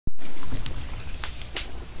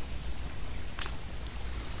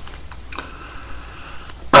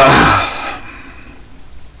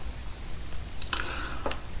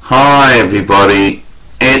Hi everybody,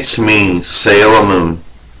 it's me, Sailor Moon,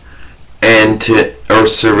 or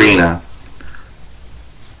Serena.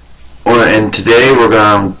 And today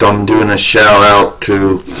I'm doing a shout out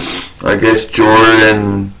to, I guess,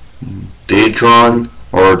 Jordan Denton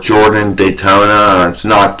or Jordan Daytona. It's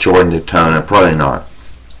not Jordan Daytona, probably not.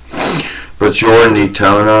 But Jordan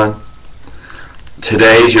Daytona,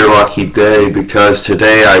 today's your lucky day because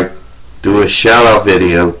today I do a shout out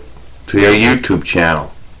video to your YouTube channel.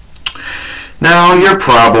 Now you're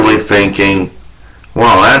probably thinking,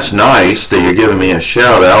 well, that's nice that you're giving me a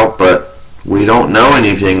shout out, but we don't know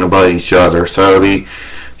anything about each other, so the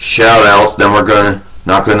shout out's not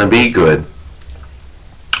gonna be good.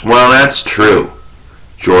 Well, that's true,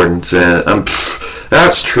 Jordan said.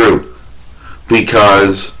 That's true,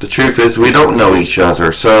 because the truth is we don't know each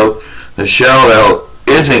other, so the shout out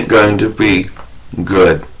isn't going to be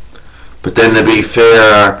good. But then, to be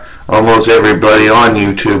fair, almost everybody on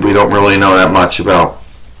YouTube we don't really know that much about.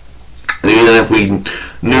 And even if we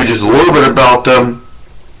knew just a little bit about them,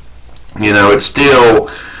 it's still,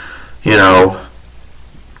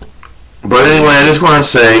 But anyway, I just want to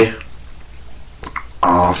say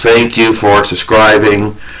thank you for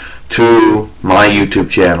subscribing to my YouTube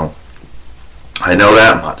channel. I know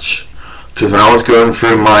that much, because when I was going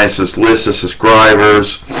through my list of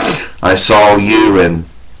subscribers, I saw you, and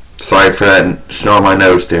sorry for that snow on my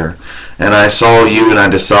nose there. And I saw you, and I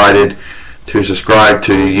decided to subscribe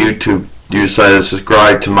to YouTube. You decided to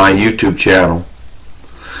subscribe to my YouTube channel.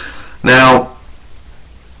 Now,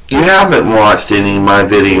 you haven't watched any of my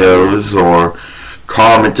videos, or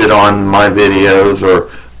commented on my videos,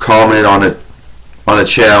 or commented on a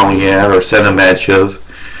channel yet, or sent a message,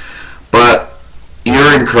 but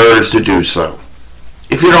you're encouraged to do so.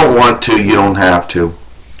 If you don't want to, you don't have to.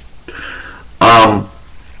 I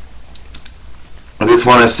just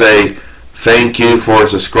want to say thank you for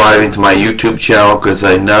subscribing to my YouTube channel, because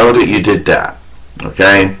I know that you did that.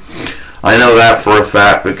 Okay? I know that for a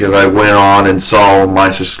fact because I went on and saw my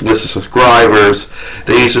list of subscribers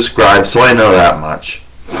that you subscribed, so I know that much.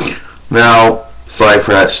 Now, sorry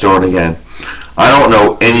for that stone again. I don't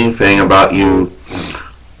know anything about you.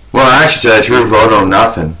 Well, actually, I truth, I know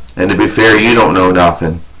nothing. And to be fair, you don't know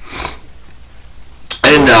nothing.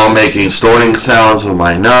 And now I'm making snorting sounds with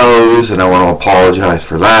my nose, and I want to apologize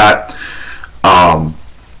for that.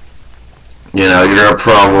 You're gonna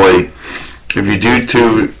probably,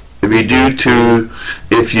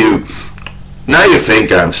 now you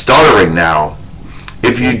think I'm stuttering now.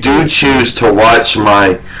 If you do choose to watch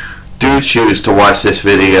this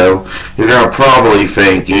video, you're gonna probably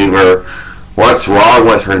think either, what's wrong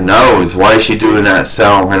with her nose? Why is she doing that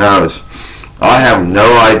sound with her nose? I have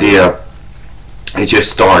no idea. It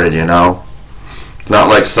just started, It's not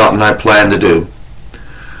like something I plan to do.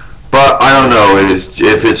 But I don't know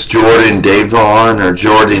if it's Jordan Devon or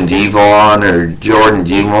Jordan Devon or Jordan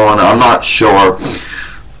Devon. I'm not sure.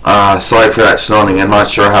 Sorry for that snoring. I'm not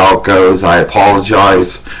sure how it goes. I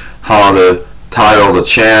apologize how the title of the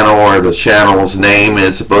channel or the channel's name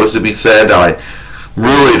is supposed to be said. I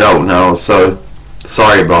really don't know. So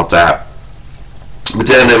sorry about that. But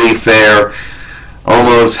then, to be fair,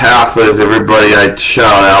 almost half of everybody I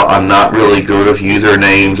shout out, I'm not really good with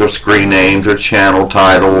usernames or screen names or channel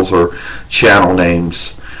titles or channel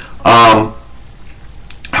names. Hope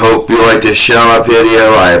you like this shout out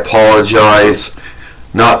video. I apologize.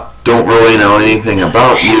 Don't really know anything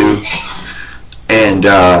about you. And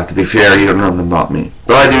to be fair, you don't know nothing about me.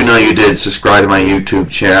 But I do know you did subscribe to my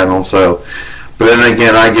YouTube channel. But then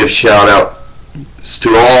again, I give shout outs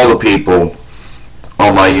to all the people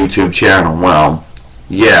on my YouTube channel. Well,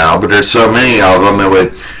 yeah, but there's so many of them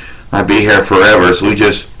I'd be here forever. So we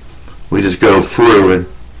just go through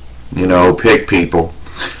and pick people.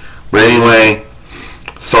 But anyway,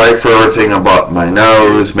 sorry for everything about my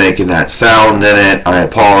nose making that sound in it. I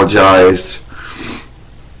apologize.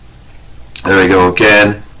 There we go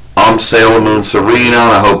again. I'm Sailor Moon Serena,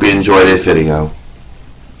 and I hope you enjoyed this video.